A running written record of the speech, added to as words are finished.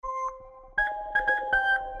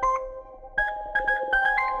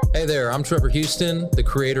Hey there, I'm Trevor Houston, the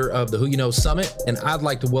creator of the Who You Know Summit, and I'd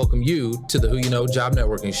like to welcome you to the Who You Know Job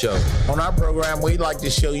Networking Show. On our program, we'd like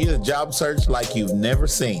to show you the job search like you've never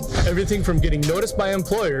seen. Everything from getting noticed by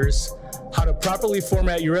employers, how to properly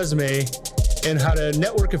format your resume, and how to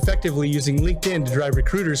network effectively using LinkedIn to drive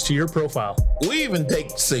recruiters to your profile. We even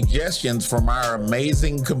take suggestions from our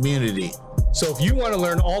amazing community. So if you want to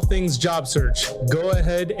learn all things job search, go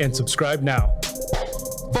ahead and subscribe now.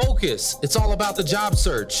 Focus. It's all about the job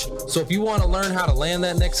search. So if you want to learn how to land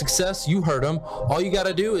that next success, you heard them. All you got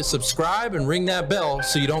to do is subscribe and ring that bell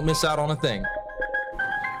so you don't miss out on a thing.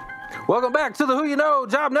 Welcome back to the Who You Know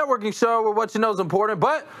Job Networking Show, where what you know is important,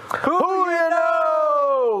 but who you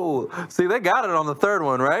know? See, they got it on the third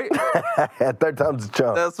one, right? Third time's a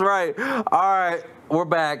charm. That's right. All right, we're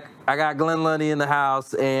back. I got Glenn Lundy in the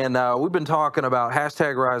house, and we've been talking about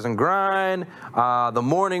hashtag Rise and Grind, the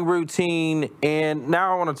morning routine, and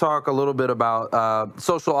now I want to talk a little bit about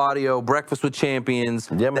social audio, Breakfast with Champions,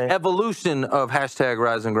 the evolution of hashtag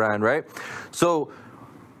Rise and Grind, right? So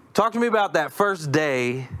talk to me about that first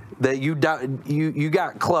day that you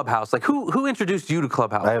got Clubhouse. Like, who introduced you to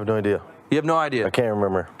Clubhouse? I have no idea. You have no idea? I can't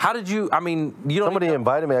remember. How did you, I mean, you don't... Somebody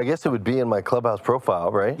invited me. I guess it would be in my Clubhouse profile,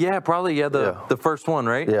 right? Yeah, probably, the first one,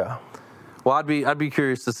 right? Yeah. Well, I'd be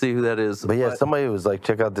curious to see who that is. But yeah, somebody was like,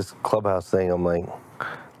 check out this Clubhouse thing. I'm like,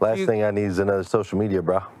 last thing I need is another social media,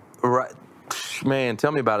 bro. Right. Man,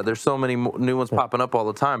 tell me about it. There's so many new ones popping up all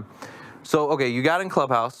the time. So, okay, you got in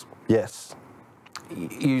Clubhouse. Yes.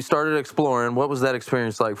 You started exploring. What was that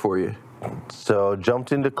experience like for you? So,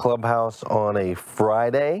 jumped into Clubhouse on a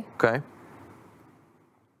Friday. Okay.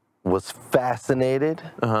 Was fascinated.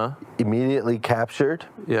 Immediately captured.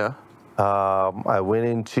 Yeah. I went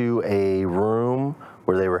into a room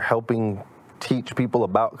where they were helping teach people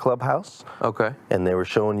about Clubhouse. Okay. And they were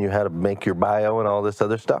showing you how to make your bio and all this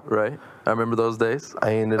other stuff. Right. I remember those days.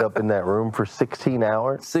 I ended up in that room for 16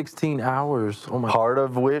 hours. 16 hours. Oh my. Part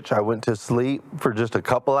of which I went to sleep for just a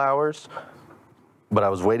couple hours, but I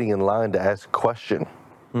was waiting in line to ask a question.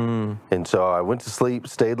 And so I went to sleep,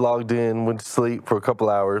 stayed logged in, went to sleep for a couple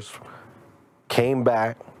hours, came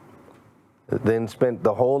back, then spent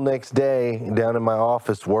the whole next day down in my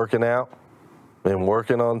office working out and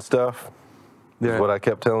working on stuff. Yeah. Is what I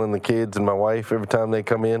kept telling the kids and my wife every time they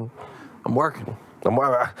come in. I'm working.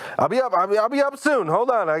 I'll be up soon.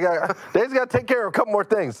 Hold on. Dave's got to take care of a couple more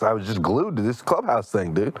things. I was just glued to this Clubhouse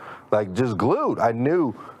thing, dude. Like, just glued. I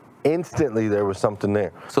knew instantly there was something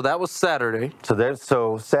there. So that was Saturday.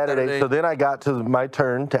 So Saturday. So then I got to my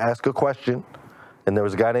turn to ask a question, and there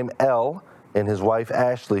was a guy named L and his wife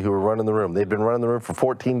Ashley who were running the room. They'd been running the room for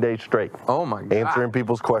 14 days straight. Oh my God. Answering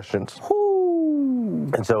people's questions.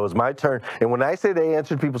 Woo. And so it was my turn. And when I say they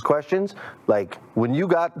answered people's questions, like when you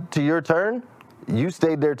got to your turn, you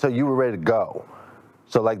stayed there till you were ready to go.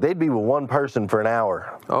 So, like, they'd be with one person for an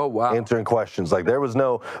hour. Oh, wow. Answering questions. Like, there was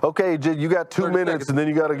no, okay, you got 2 minutes seconds. And then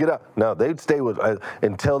you got to get up. No, they'd stay with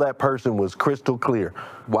until that person was crystal clear.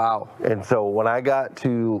 Wow. And so when I got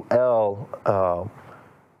to L,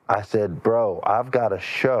 I said, bro, I've got a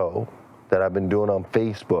show that I've been doing on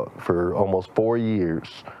Facebook for almost 4 years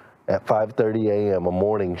at 5:30 a.m., a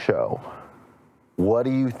morning show. What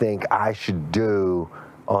do you think I should do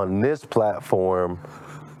on this platform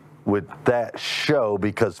with that show,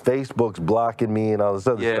 because Facebook's blocking me and all this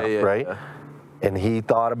other stuff, right? Yeah. And he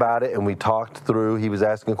thought about it, and we talked through. He was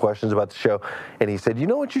asking questions about the show, and he said, you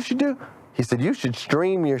know what you should do? He said, you should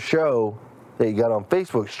stream your show that you got on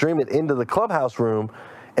Facebook, stream it into the Clubhouse room,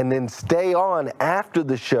 and then stay on after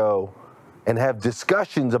the show and have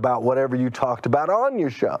discussions about whatever you talked about on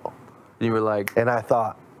your show. And you were like... And I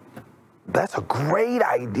thought, that's a great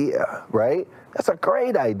idea, right? That's a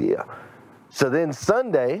great idea. So then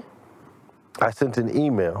Sunday, I sent an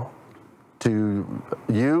email to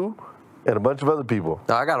you and a bunch of other people.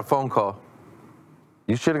 No, I got a phone call.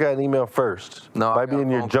 You should have got an email first. No, might be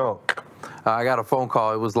in your junk. I got a phone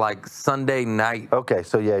call. It was like Sunday night. Okay,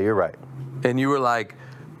 so yeah, you're right. And you were like,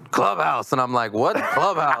 Clubhouse. And I'm like, what?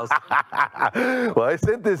 Clubhouse? Well, I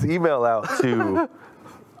sent this email out to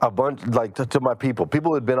a bunch, like to my people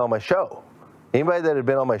who had been on my show. Anybody that had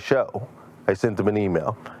been on my show, I sent them an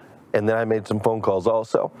email. And then I made some phone calls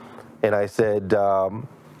also. And I said,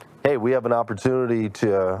 hey, we have an opportunity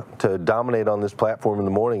to dominate on this platform in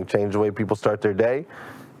the morning, change the way people start their day.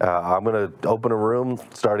 I'm going to open a room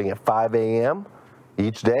starting at 5 a.m.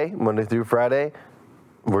 each day, Monday through Friday.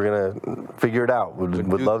 We're going to figure it out. We'd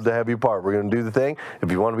love to have you part. We're going to do the thing. If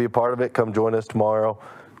you want to be a part of it, come join us tomorrow,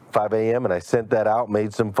 5 a.m. And I sent that out,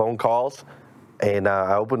 made some phone calls, and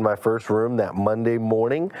I opened my first room that Monday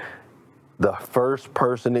morning. The first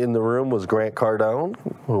person in the room was Grant Cardone,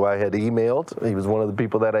 who I had emailed. He was one of the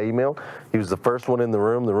people that I emailed. He was the first one in the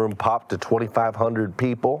room. The room popped to 2,500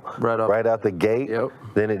 people right out the gate. Yep.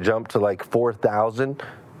 Then it jumped to like 4,000.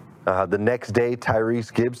 The next day,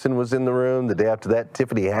 Tyrese Gibson was in the room. The day after that,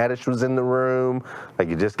 Tiffany Haddish was in the room. Like,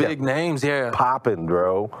 you just Big names, yeah. popping,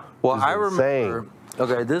 bro. Well, I remember.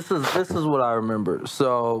 Okay, this is what I remember.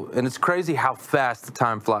 So, and it's crazy how fast the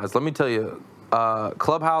time flies. Let me tell you,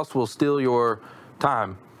 Clubhouse will steal your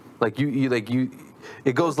time. Like you,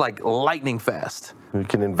 it goes like lightning fast. You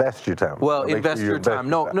can invest your time. Well, invest your time.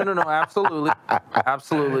 No, absolutely,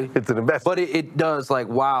 absolutely. It's an investment. But it does, like,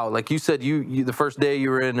 wow. Like you said, you the first day you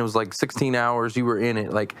were in, it was like 16 hours you were in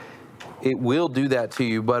it. Like, it will do that to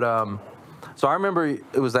you. But so I remember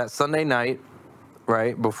it was that Sunday night,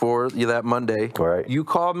 right before that Monday. Right. You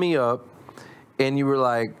called me up, and you were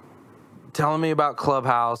like telling me about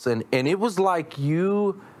Clubhouse, and it was like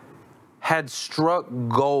you had struck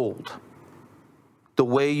gold. The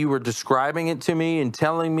way you were describing it to me and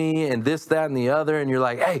telling me and this, that, and the other, and you're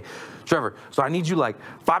like, hey, Trevor, so I need you like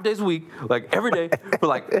 5 days a week, like every day for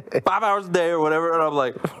like 5 hours a day or whatever. And I'm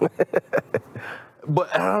like,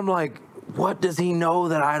 and I'm like, what does he know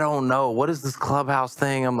that I don't know? What is this Clubhouse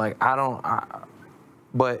thing? I'm like,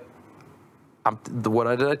 what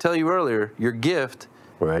did I tell you earlier? Your gift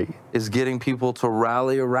right is getting people to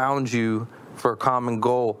rally around you for a common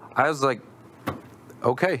goal. I was like,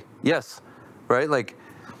 okay, yes. Right? Like,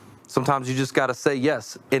 sometimes you just got to say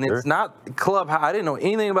yes. And it's not Clubhouse. I didn't know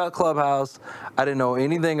anything about Clubhouse. I didn't know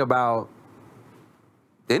anything about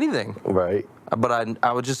anything. Right. But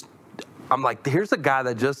I'm like, here's a guy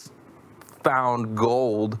that just found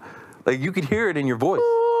gold. Like, you could hear it in your voice.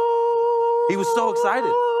 He was so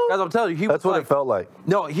excited. Guys, I'm telling you, That's what it felt like.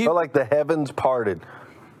 No, it felt like the heavens parted.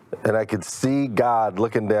 And I could see God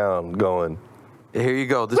looking down going, here you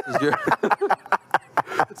go. This is your...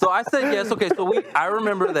 So I said yes. Okay, so I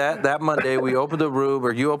remember that Monday we opened the room,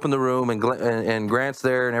 or you opened the room, and Grant's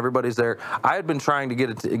there, and everybody's there. I had been trying to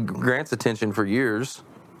get Grant's attention for years.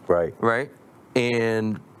 Right. Right.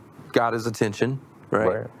 And got his attention.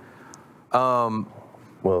 Right.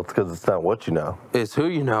 Well, it's because it's not what you know. It's who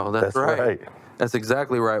you know. That's right. That's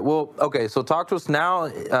exactly right. Well, okay, so talk to us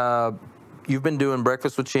now. You've been doing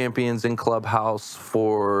Breakfast with Champions in Clubhouse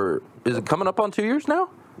for, is it coming up on 2 years now?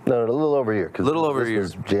 No, a little over a year. A little over a year.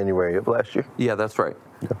 This was January of last year. Yeah, that's right.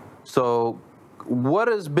 Yeah. So what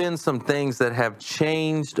has been some things that have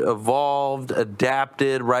changed, evolved,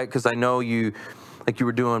 adapted, right? Because I know you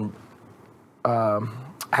were doing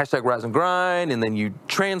hashtag Rise and Grind, and then you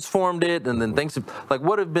transformed it, and then things like,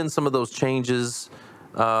 what have been some of those changes?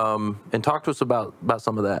 And talk to us about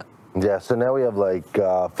some of that. Yeah, so now we have like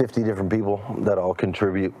 50 different people that all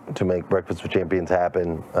contribute to make Breakfast with Champions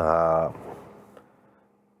happen.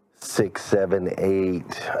 6, 7,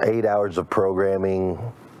 8 hours of programming,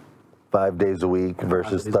 5 days a week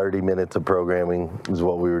versus 30 minutes of programming is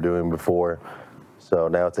what we were doing before. So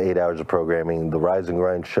now it's 8 hours of programming. The Rise and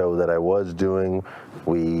Grind show that I was doing,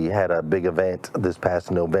 we had a big event this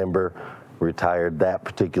past November, retired that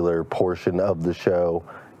particular portion of the show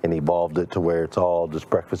and evolved it to where it's all just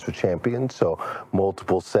Breakfast with Champions. So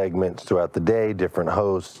multiple segments throughout the day, different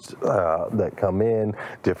hosts that come in,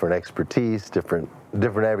 different expertise, different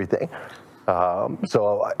everything.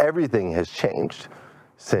 So everything has changed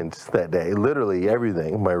since that day. Literally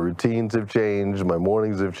everything. My routines have changed. My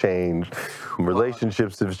mornings have changed.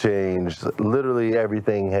 Relationships have changed. Literally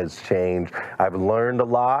everything has changed. I've learned a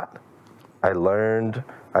lot. I learned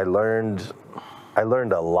a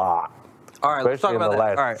lot. All right, let's talk about that. that.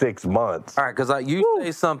 In the last 6 months. All right, because you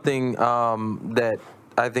say something that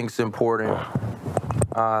I think is important,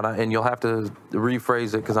 and you'll have to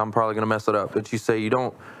rephrase it because I'm probably going to mess it up. But you say you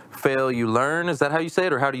don't fail, you learn. Is that how you say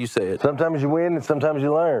it, or how do you say it? Sometimes you win and sometimes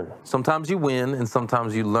you learn. Sometimes you win and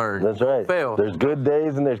sometimes you learn. That's right. Fail. There's good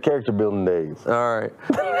days and there's character building days. All right.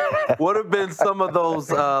 What have been some of those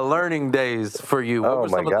learning days for you? What were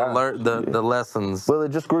some of the lessons? Well, it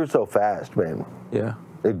just grew so fast, man. Yeah.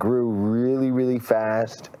 It grew really, really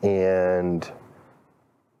fast, and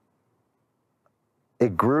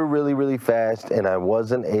I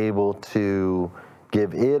wasn't able to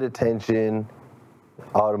give it attention,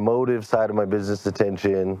 automotive side of my business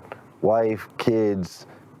attention, wife, kids.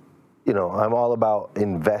 You know, I'm all about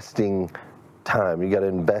investing time. You got to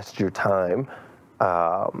invest your time.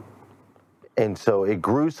 And so it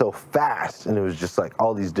grew so fast, and it was just like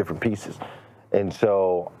all these different pieces. And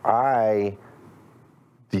so I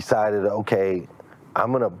decided, okay,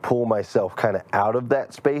 I'm going to pull myself kind of out of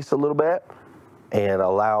that space a little bit and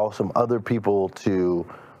allow some other people to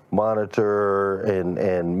monitor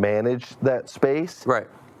and manage that space. Right.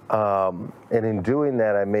 And in doing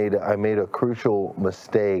that, I made a crucial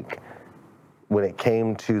mistake when it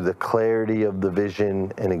came to the clarity of the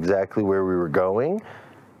vision and exactly where we were going.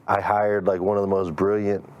 I hired like one of the most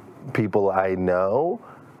brilliant people I know,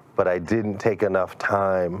 but I didn't take enough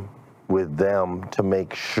time with them to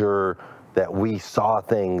make sure that we saw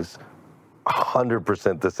things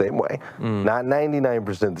 100% the same way, not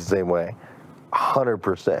 99% the same way,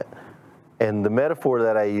 100%. And the metaphor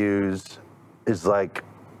that I use is like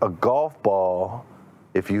a golf ball.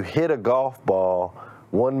 If you hit a golf ball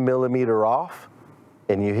 1 millimeter off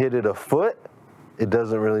and you hit it a foot, it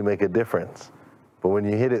doesn't really make a difference. But when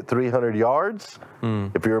you hit it 300 yards,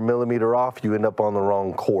 if you're a millimeter off, you end up on the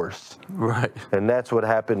wrong course. Right. And that's what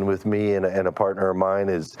happened with me and a partner of mine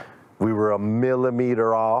is we were a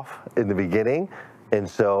millimeter off in the beginning. And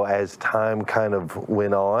so as time kind of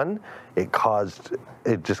went on, it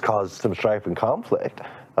just caused some strife and conflict.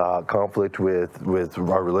 Conflict with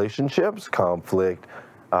our relationships, conflict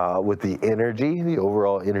with the energy, the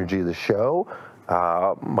overall energy of the show.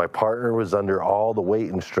 My partner was under all the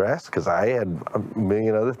weight and stress because I had a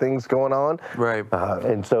million other things going on. Right.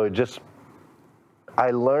 And so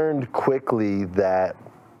I learned quickly that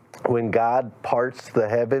when God parts the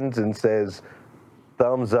heavens and says,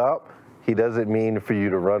 thumbs up, he doesn't mean for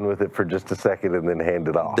you to run with it for just a second and then hand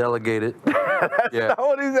it off. Delegate it. That's not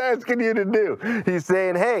what he's asking you to do. He's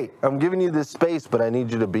saying, hey, I'm giving you this space, but I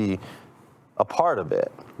need you to be a part of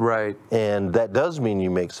it. Right. And that does mean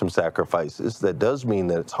you make some sacrifices. That does mean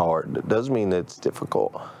that it's hard. That does mean that it's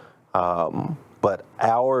difficult. But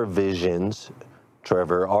our visions,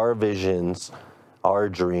 Trevor, our visions, our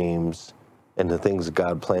dreams, and the things that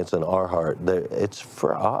God plants in our heart, it's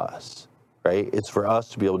for us, right? It's for us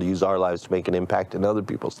to be able to use our lives to make an impact in other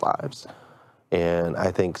people's lives. And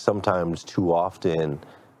I think sometimes too often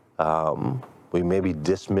we maybe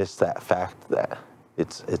dismiss that fact that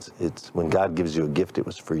it's when God gives you a gift, it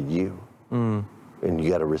was for you. And you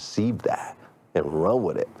got to receive that and run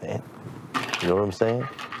with it, man. You know what I'm saying?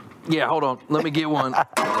 Yeah, hold on. Let me get one.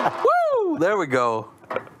 Woo! There we go.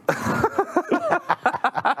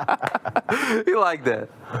 You like that?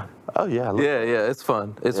 Oh, yeah. Yeah, it's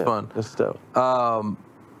fun. It's fun. It's dope.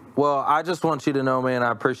 Well, I just want you to know, man,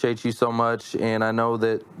 I appreciate you so much. And I know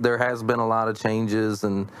that there has been a lot of changes.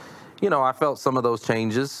 And, I felt some of those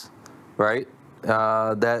changes, right?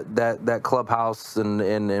 That clubhouse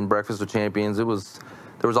and Breakfast with Champions, there was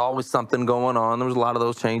always something going on. There was a lot of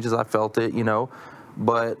those changes. I felt it,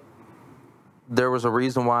 but there was a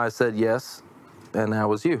reason why I said yes, and that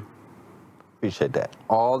was you. Appreciate that.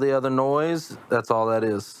 All the other noise, that's all that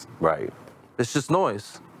is. Right. It's just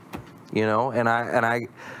noise, and I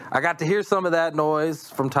got to hear some of that noise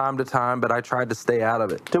from time to time, but I tried to stay out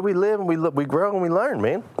of it. Till we live and we grow and we learn,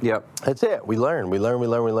 man. Yep. That's it. We learn.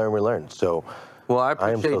 So well, I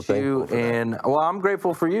appreciate you, and I'm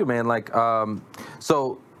grateful for you, man. Like,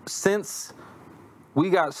 so since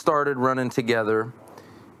we got started running together,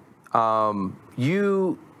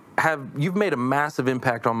 you've made a massive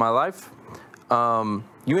impact on my life.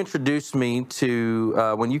 You introduced me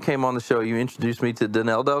to when you came on the show. You introduced me to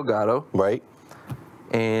Danelle Delgado, right?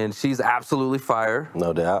 And she's absolutely fire,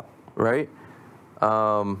 no doubt, right?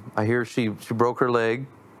 I hear she broke her leg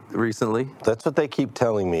recently. That's what they keep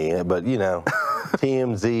telling me, but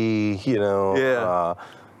TMZ,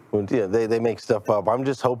 they make stuff up. I'm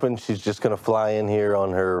just hoping she's just gonna fly in here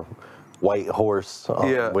on her white horse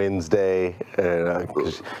on Wednesday.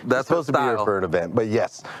 That's supposed to be here for an event, but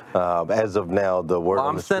yes, as of now, the word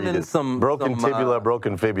on the street is broken tibia,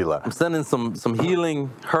 broken fibula. I'm sending some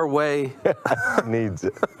healing her way. Needs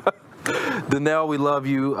it. Danelle, we love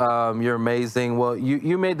you. You're amazing. Well,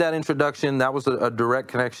 you made that introduction. That was a direct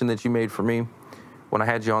connection that you made for me when I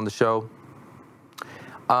had you on the show.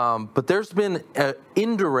 But there's been an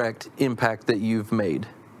indirect impact that you've made,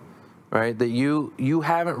 right? That you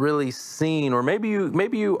haven't really seen, or maybe you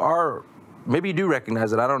do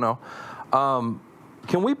recognize it. I don't know.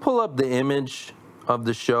 Can we pull up the image of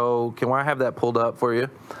the show? Can I have that pulled up for you?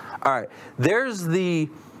 All right. There's the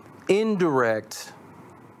indirect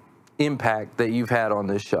impact that you've had on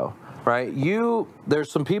this show, right? There's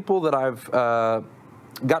some people that I've got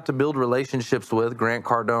to build relationships with: Grant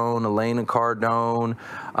Cardone, Elena Cardone,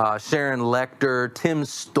 Sharon Lecter, Tim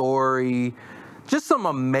Story, just some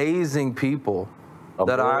amazing people.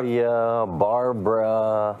 Barbara.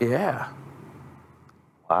 Yeah.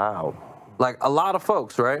 Wow. Like a lot of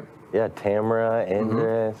folks, right? Yeah, Tamara,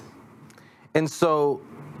 Andres. And so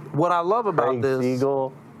what I love about Craig this,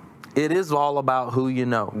 Siegel. it is all about who you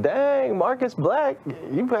know. Dang, Marcus Black.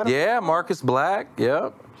 You better. Yeah, Marcus Black.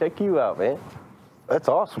 Yep. Check you out, man. That's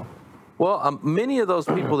awesome. Well, many of those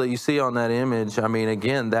people that you see on that image, I mean,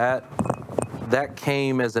 again, that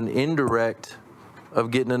came as an indirect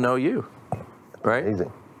of getting to know you, right?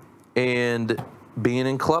 Amazing. And being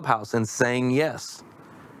in Clubhouse and saying yes.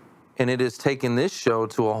 And it has taken this show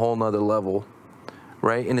to a whole nother level,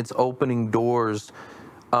 right? And it's opening doors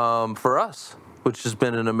for us, which has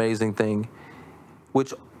been an amazing thing,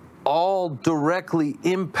 which all directly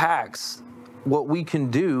impacts what we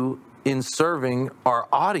can do in serving our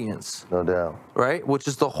audience. No doubt. Right? Which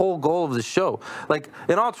is the whole goal of the show. Like,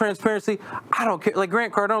 in all transparency, I don't care. Like,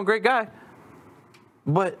 Grant Cardone, great guy.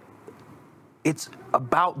 But it's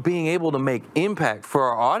about being able to make impact for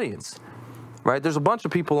our audience, right? There's a bunch of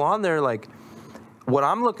people on there. Like, what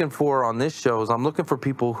I'm looking for on this show is I'm looking for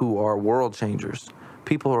people who are world changers,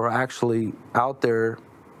 people who are actually out there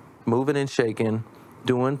moving and shaking,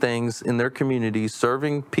 doing things in their community,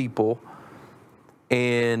 serving people.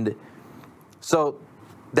 And so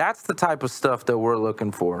that's the type of stuff that we're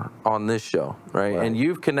looking for on this show, right? And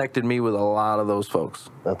you've connected me with a lot of those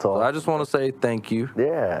folks. That's all. So I just want to say thank you.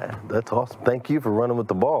 Yeah, that's awesome. Thank you for running with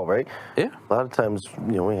the ball, right? Yeah. A lot of times,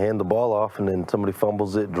 we hand the ball off and then somebody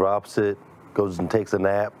fumbles it, drops it, goes and takes a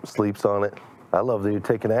nap, sleeps on it. I love that you're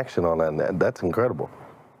taking action on that. That's incredible.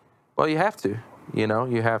 Well, you have to. You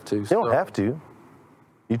have to. You don't have to.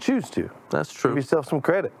 You choose to. That's true. Give yourself some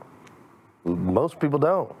credit. Most people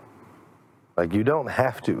don't. Like, you don't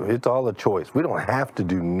have to. It's all a choice. We don't have to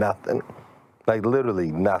do nothing. Like,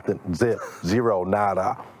 literally nothing. Zip. Zero.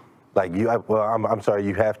 Nada. Like, I'm sorry,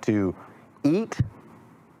 you have to eat.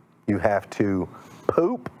 You have to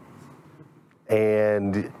poop.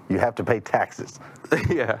 And you have to pay taxes.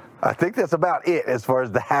 Yeah. I think that's about it as far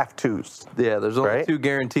as the have-tos. Yeah, there's only right? two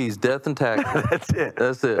guarantees, death and taxes. That's it.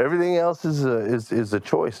 That's it. Everything else is a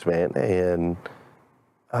choice, man. And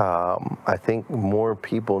I think more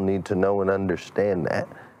people need to know and understand that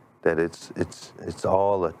it's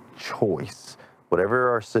all a choice.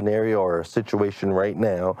 Whatever our scenario or our situation right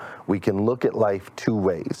now, we can look at life two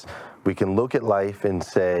ways. We can look at life and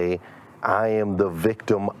say, I am the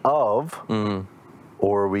victim of,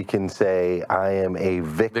 or we can say, I am a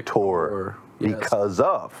victor because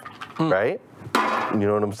of, right? You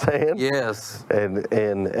know what I'm saying? Yes. And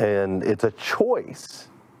it's a choice.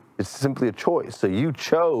 It's simply a choice. So you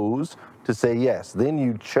chose to say yes. Then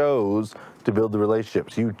you chose to build the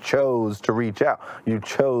relationships. You chose to reach out. You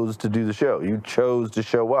chose to do the show. You chose to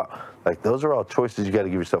show up. Like, those are all choices you got to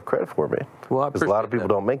give yourself credit for, man. Well, I because a lot of people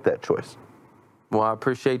don't make that choice. Well, I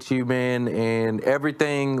appreciate you, man, and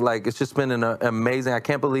everything. Like, it's just been an amazing. I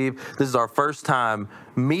can't believe this is our first time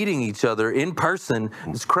meeting each other in person.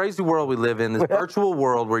 This crazy world we live in, this virtual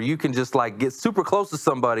world where you can just, like, get super close to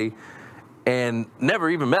somebody and never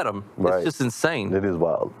even met them. Right. It's just insane. It is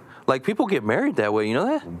wild. Like, people get married that way, you know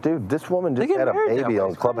that? Dude, this woman just get had a married that baby way.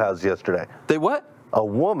 on Clubhouse yesterday. They what? A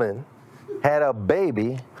woman had a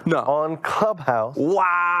baby on Clubhouse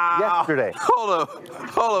yesterday. Hold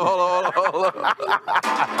on.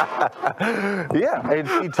 Yeah, and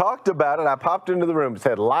she talked about it. I popped into the room. It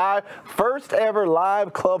said first ever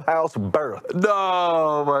live Clubhouse birth.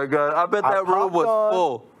 No, my God. I bet that room was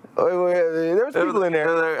full. There was people in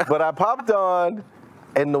there. But I popped on,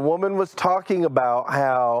 and the woman was talking about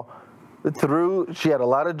how she had a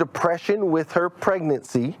lot of depression with her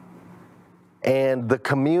pregnancy, and the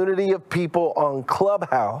community of people on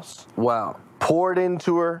Clubhouse poured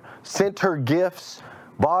into her, sent her gifts,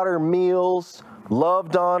 bought her meals,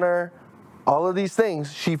 loved on her, all of these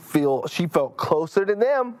things. She felt closer to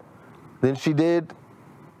them than she did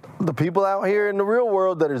the people out here in the real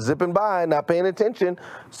world that are zipping by, not paying attention.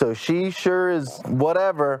 So she sure is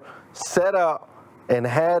set up and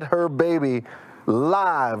had her baby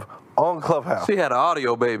live on Clubhouse. She had an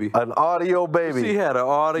audio baby. An audio baby. She had an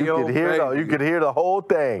audio baby. You could hear the whole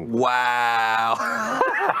thing. Wow.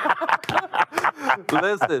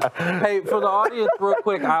 Listen, hey, for the audience, real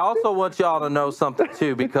quick, I also want y'all to know something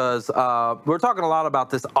too, because we're talking a lot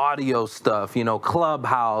about this audio stuff,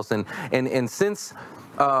 Clubhouse, and since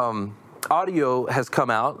audio has come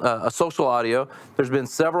out, a social audio, there's been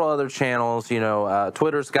several other channels.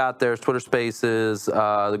 Twitter's got theirs, Twitter Spaces.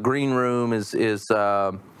 The Green Room is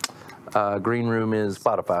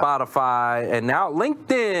Spotify, and now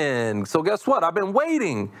LinkedIn. So guess what? I've been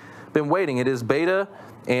waiting. It is beta,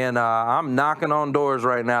 and I'm knocking on doors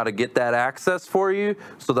right now to get that access for you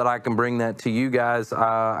so that I can bring that to you guys.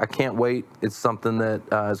 I can't wait. It's something that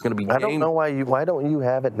is going to be. I don't know why don't you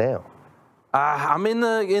have it now? I'm in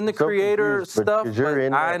the so creator stuff.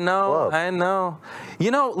 I know.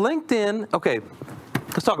 LinkedIn. Okay,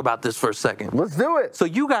 let's talk about this for a second. Let's do it. So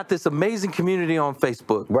you got this amazing community on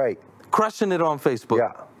Facebook, right? Crushing it on Facebook.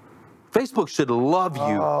 Yeah. Facebook should love you.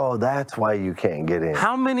 Oh, that's why you can't get in.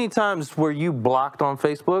 How many times were you blocked on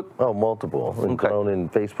Facebook? Oh, multiple. And thrown in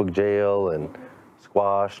Facebook jail and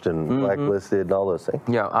squashed and blacklisted and all those things.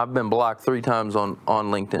 Yeah, I've been blocked 3 times on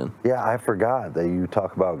LinkedIn. Yeah, I forgot that you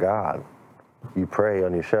talk about God. You pray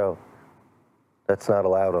on your show. That's not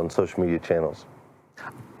allowed on social media channels.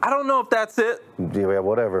 I don't know if that's it. Yeah,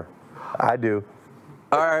 whatever. I do.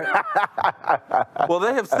 All right. Well,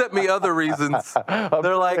 they have sent me other reasons.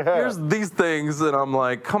 They're like, here's these things. And I'm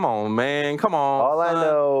like, come on, man. Come on. All I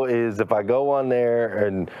know is if I go on there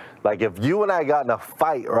and, like, if you and I got in a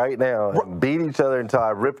fight right now and beat each other until I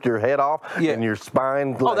ripped your head off and your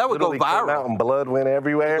spine that would go literally came viral. out and blood went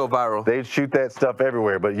everywhere, It'd go viral. They'd shoot that stuff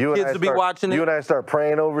everywhere. But you and Kids I would be watching it. You and I start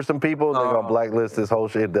praying over some people, they're going to blacklist this whole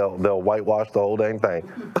shit. They'll whitewash the whole dang thing.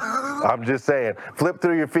 I'm just saying. Flip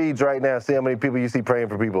through your feeds right now. See how many people you see praying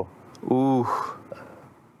for people. Ooh.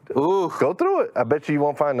 Go through it. I bet you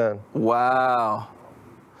won't find none. Wow.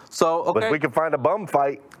 So, okay. But we can find a bum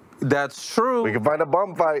fight. That's true. We can find a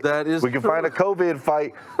bum fight. That is We can true. find a COVID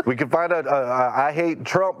fight. We can find a I hate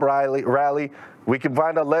Trump rally. We can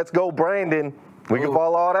find a Let's Go Brandon. We can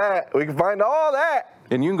follow all that. We can find all that.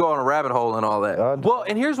 And you can go on a rabbit hole and all that. Well,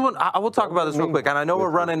 and here's what I will talk about this real quick. And I know we're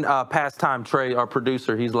running past time. Trey, our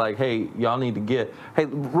producer, he's like, hey, y'all need to get. Hey,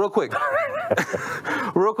 real quick.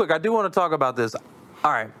 Real quick, I do want to talk about this.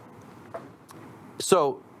 All right.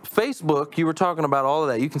 So, Facebook, you were talking about all of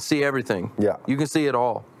that. You can see everything. Yeah. You can see it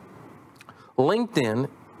all. LinkedIn,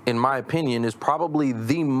 in my opinion, is probably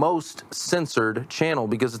the most censored channel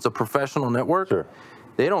because it's a professional network. Sure.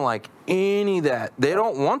 They don't like any of that. They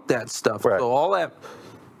don't want that stuff. Right. So all that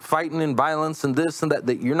fighting and violence and this and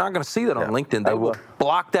that you're not going to see that on LinkedIn. They will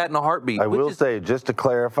block that in a heartbeat. I will say, just to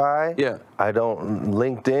clarify, Yeah.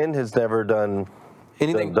 LinkedIn has never done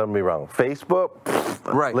Anything? done me wrong. Facebook,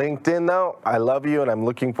 Right. LinkedIn, though, I love you, and I'm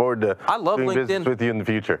looking forward to I love doing LinkedIn. business with you in the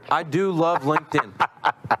future. I do love LinkedIn.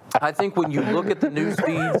 I think when you look at the news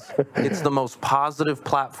feeds, it's the most positive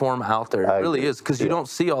platform out there. It really is, because you don't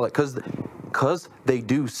see all that, because they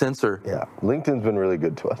do censor. Yeah, LinkedIn's been really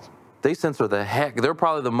good to us. They censor the heck. They're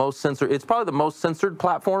probably the most censored. It's probably the most censored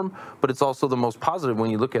platform, but it's also the most positive when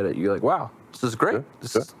you look at it. You're like, wow, this is great.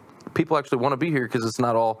 People actually want to be here because it's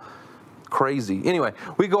not all crazy. Anyway,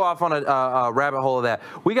 we go off on a rabbit hole of that.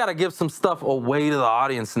 We got to give some stuff away to the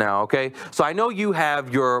audience now, okay? So I know you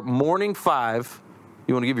have your morning 5.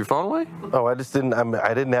 You want to give your phone away? Oh, I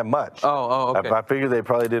didn't have much. Oh, okay. I figured they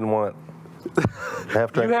probably didn't want half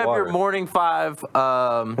You drink have water. your morning 5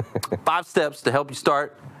 5 steps to help you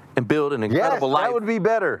start and build an incredible life. That would be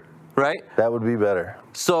better. Right? That would be better.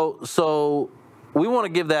 So we want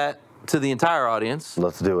to give that to the entire audience.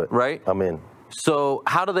 Let's do it. Right? I'm in. So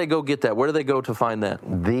how do they go get that? Where do they go to find that?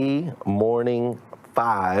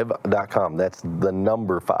 TheMorning5.com. That's the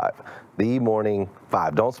number 5.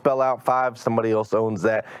 TheMorning5. Don't spell out 5. Somebody else owns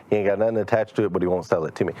that. He ain't got nothing attached to it, but he won't sell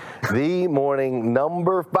it to me.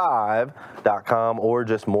 TheMorning5.com or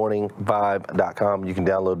just morning5.com. You can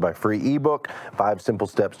download my free ebook, 5 Simple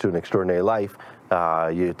Steps to an Extraordinary Life.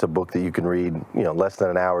 It's a book that you can read, less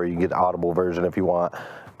than an hour. You can get the Audible version if you want.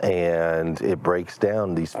 And it breaks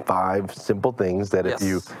down these 5 simple things that if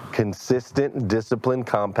you consistent, discipline,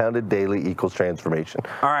 compounded daily equals transformation.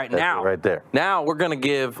 All right, That's now it right there. Now we're gonna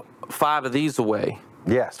give 5 of these away.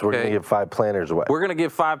 Yes, we're gonna give 5 planners away. We're gonna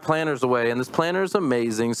give 5 planners away, and this planner is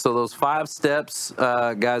amazing. So those 5 steps,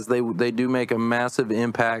 guys, they do make a massive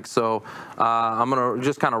impact. So I'm gonna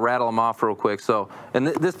just kind of rattle them off real quick. So, and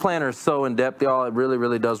this planner is so in depth, y'all. It really,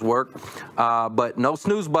 really does work. But no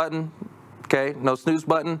snooze button. Okay, no snooze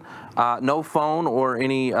button, no phone or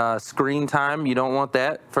any screen time. You don't want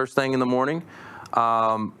that first thing in the morning.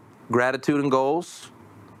 Gratitude and goals.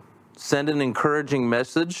 Send an encouraging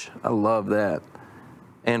message. I love that.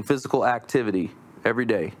 And physical activity every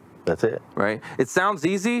day. That's it. Right? It sounds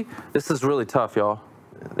easy. This is really tough, y'all.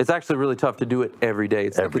 It's actually really tough to do it every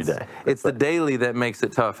day. Every day. It's the daily that makes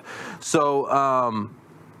it tough. So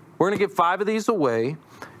we're going to give 5 of these away.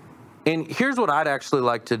 And here's what I'd actually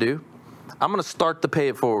like to do. I'm going to start the pay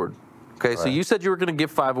it forward. Okay, so you said you were going to give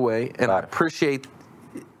 5 away, and I appreciate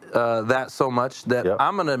that so much that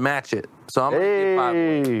I'm going to match it. So I'm going to give 5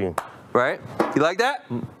 away. Right? You like that?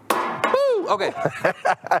 Woo! Okay.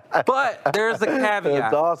 But there's a caveat.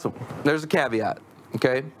 That's awesome. There's a caveat.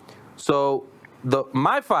 Okay? So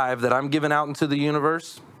my 5 that I'm giving out into the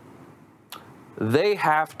universe, they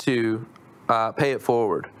have to pay it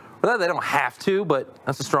forward. Well, they don't have to, but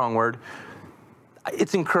that's a strong word.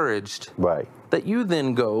 It's encouraged that you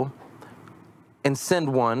then go and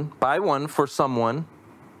buy one for someone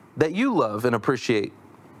that you love and appreciate,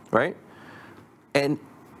 right? And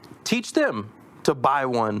teach them to buy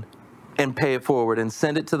one and pay it forward and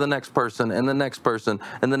send it to the next person and the next person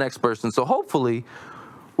and the next person. So hopefully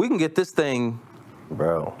we can get this thing.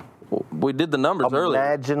 Bro. We did the numbers earlier.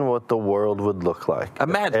 Imagine what the world would look like.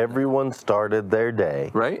 Imagine. If everyone started their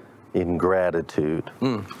day right? in gratitude.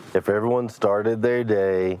 If everyone started their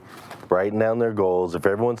day writing down their goals, if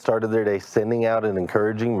everyone started their day sending out an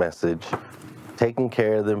encouraging message, taking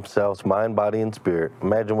care of themselves, mind, body, and spirit,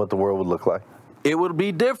 imagine what the world would look like. It would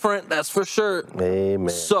be different, that's for sure. Amen.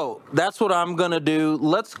 So that's what I'm going to do.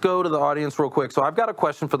 Let's go to the audience real quick. So I've got a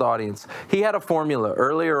question for the audience. He had a formula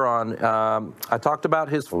earlier on. I talked about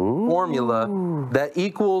his formula that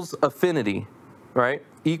equals affinity, right?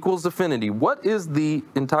 Equals affinity. What is the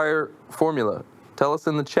entire formula? Tell us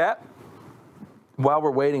in the chat. While we're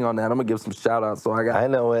waiting on that, I'm going to give some shout outs. So I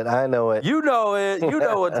know it. You know it. You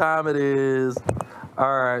know what time it is.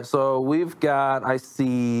 All right, so we've got, I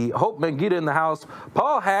see Hope Mangita in the house.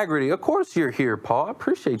 Paul Haggerty, of course you're here, Paul. I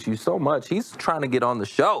appreciate you so much. He's trying to get on the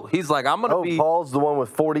show. He's like, I'm going to be. Paul's the one with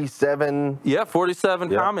 47. Yeah, 47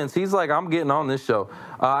 comments. He's like, I'm getting on this show.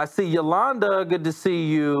 I see Yolanda, good to see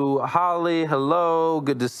you. Holly, hello,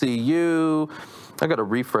 good to see you. I got to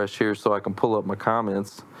refresh here so I can pull up my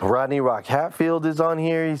comments. Rodney Rock Hatfield is on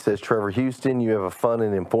here. He says, Trevor Houston, you have a fun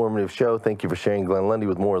and informative show. Thank you for sharing Glenn Lundy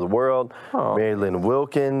with more of the world. Oh. Mary Lynn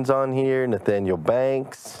Wilkins on here. Nathaniel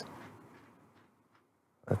Banks.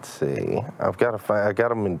 Let's see. I got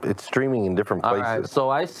them. It's streaming in different places. All right, so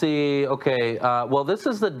I see, okay, well, this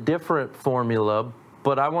is the different formula,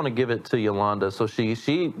 but I want to give it to Yolanda. So she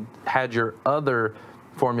had your other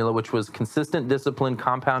formula, which was consistent discipline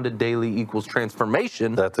compounded daily equals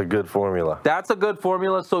transformation. That's a good formula. That's a good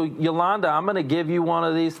formula. So Yolanda, I'm going to give you one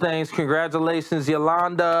of these things. Congratulations,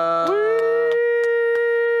 Yolanda. Woo!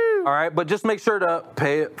 All right, but just make sure to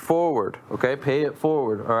pay it forward, okay? Pay it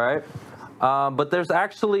forward, all right? But there's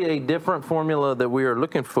actually a different formula that we are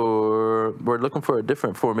looking for. We're looking for a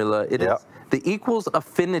different formula. It is the equals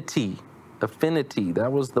affinity. Affinity,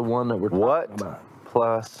 that was the one that we're talking about. What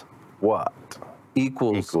plus what?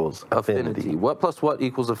 Equals affinity. What plus what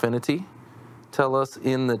equals affinity? Tell us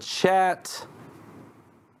in the chat.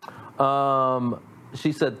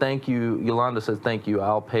 She said thank you. Yolanda says thank you.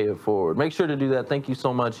 I'll pay it forward. Make sure to do that. Thank you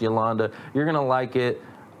so much, Yolanda. You're going to like it.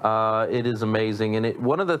 It is amazing. And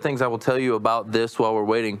one of the things I will tell you about this while we're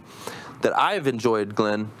waiting that I've enjoyed,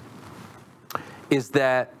 Glenn, is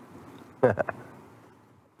that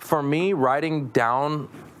for me, writing down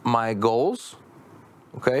my goals,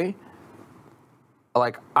 okay,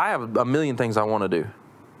 like I have a million things I want to do,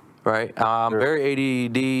 right? I'm very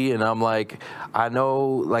ADD, and I'm like, I know,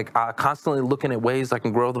 like I'm constantly looking at ways I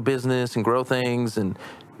can grow the business and grow things, and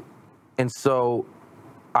so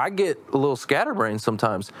I get a little scatterbrained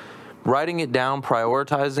sometimes. Writing it down,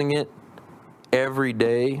 prioritizing it every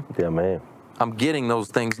day. Yeah, man. I'm getting those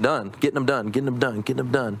things done, getting them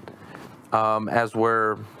done. As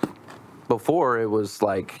where before it was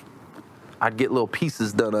like I'd get little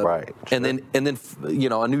pieces done of it. And then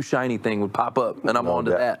a new shiny thing would pop up, and I'm on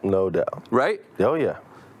to that. No doubt. Right? Oh yeah.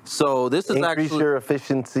 So this is increase your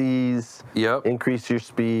efficiencies. Yep. Increase your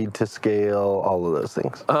speed to scale. All of those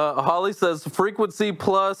things. Holly says frequency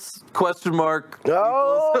plus ?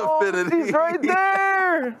 Oh, affinity. he's right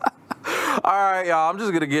there. All right, y'all. I'm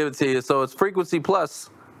just gonna give it to you. So it's frequency plus.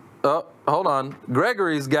 Oh, hold on.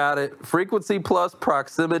 Gregory's got it. Frequency plus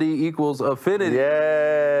proximity equals affinity.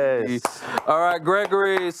 Yes. All right,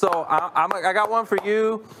 Gregory. So I got one for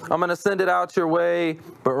you. I'm going to send it out your way.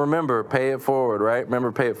 But remember, pay it forward, right?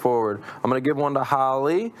 Remember, pay it forward. I'm going to give one to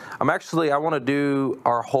Holly. I want to do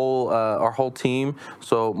our whole team.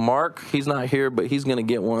 So Mark, he's not here, but he's going to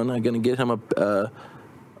get one. I'm going to get him a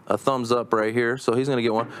thumbs up right here. So he's going to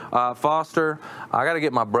get one. Foster, I got to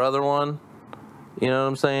get my brother one. You know what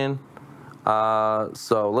I'm saying?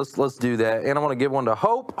 So let's do that. And I want to give one to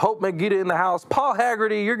Hope. Hope Megita in the house. Paul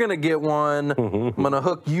Haggerty, you're going to get one. I'm going to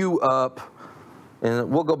hook you up.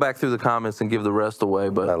 And we'll go back through the comments and give the rest away.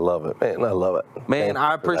 But I love it, man. I love it. Man,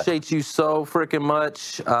 I appreciate you so freaking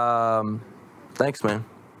much. Thanks, man.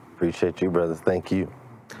 Appreciate you, brother. Thank you.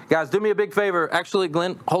 Guys, do me a big favor. Actually,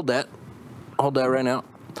 Glenn, hold that. Hold that right now.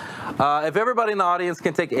 If everybody in the audience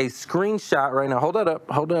can take a screenshot right now, hold that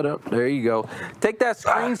up. There you go. Take that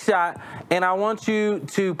screenshot, and I want you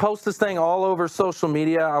to post this thing all over social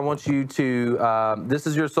media. I want you to, this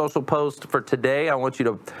is your social post for today. I want you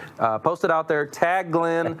to post it out there, tag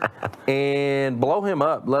Glenn, and blow him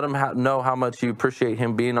up. Let him know how much you appreciate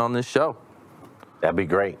him being on this show. That'd be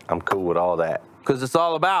great. I'm cool with all that. Because it's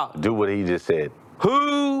all about. Do what he just said.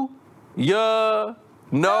 Who ya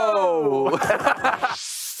know.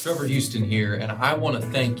 Trevor Houston here, and I want to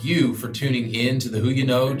thank you for tuning in to the Who You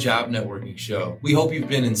Know Job Networking Show. We hope you've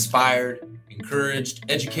been inspired, encouraged,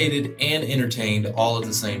 educated, and entertained all at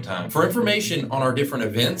the same time. For information on our different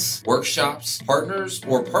events, workshops, partners,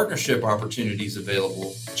 or partnership opportunities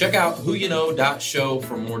available, check out whoyouknow.show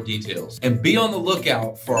for more details. And be on the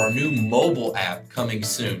lookout for our new mobile app coming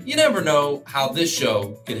soon. You never know how this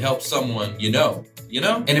show could help someone you know?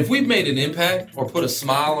 And if we've made an impact or put a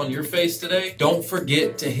smile on your face today, don't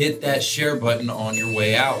forget to hit that share button on your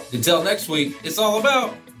way out. Until next week, it's all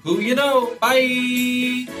about Who You Know.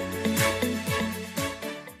 Bye!